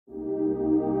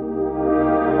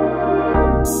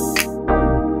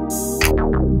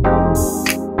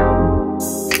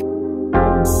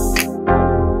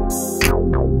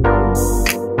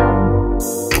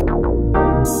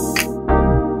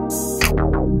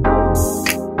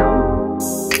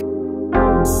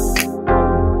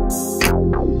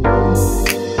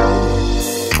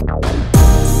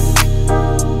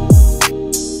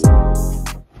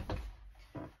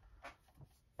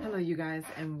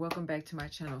guys, and welcome back to my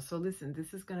channel. So listen,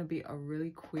 this is going to be a really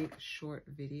quick short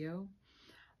video.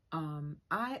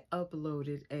 I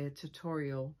uploaded a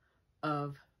tutorial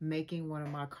of making one of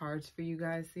my cards for you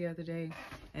guys the other day,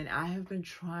 and I have been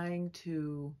trying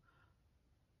to,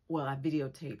 well, I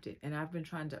videotaped it and I've been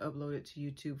trying to upload it to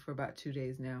YouTube for about 2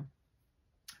 days now.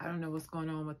 I don't know what's going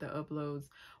on with the uploads.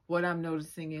 What I'm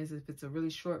noticing is if it's a really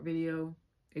short video,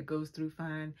 it goes through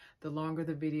fine. The longer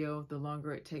the video, the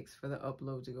longer it takes for the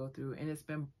upload to go through. And it's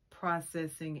been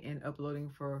processing and uploading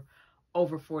for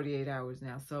over 48 hours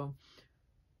now. So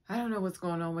I don't know what's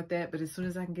going on with that, but as soon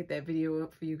as I can get that video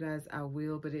up for you guys, I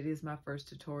will. But it is my first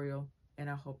tutorial and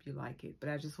I hope you like it. But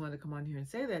I just wanted to come on here and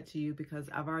say that to you because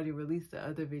I've already released the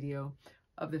other video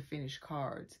of the finished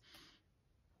cards.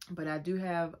 But I do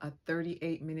have a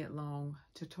 38-minute long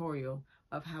tutorial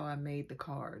of how I made the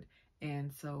card.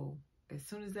 And so as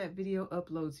soon as that video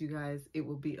uploads, you guys, it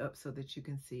will be up so that you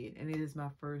can see it. And it is my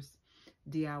first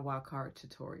DIY card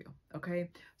tutorial. Okay,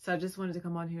 so I just wanted to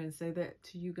come on here and say that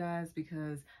to you guys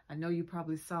because I know you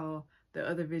probably saw the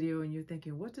other video and you're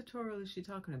thinking, what tutorial is she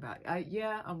talking about?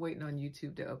 Yeah, I'm waiting on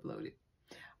YouTube to upload it.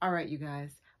 All right, you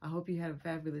guys, I hope you had a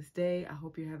fabulous day. I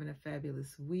hope you're having a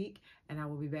fabulous week, and I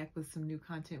will be back with some new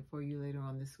content for you later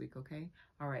on this week, okay?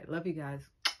 All right, love you guys.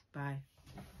 Bye.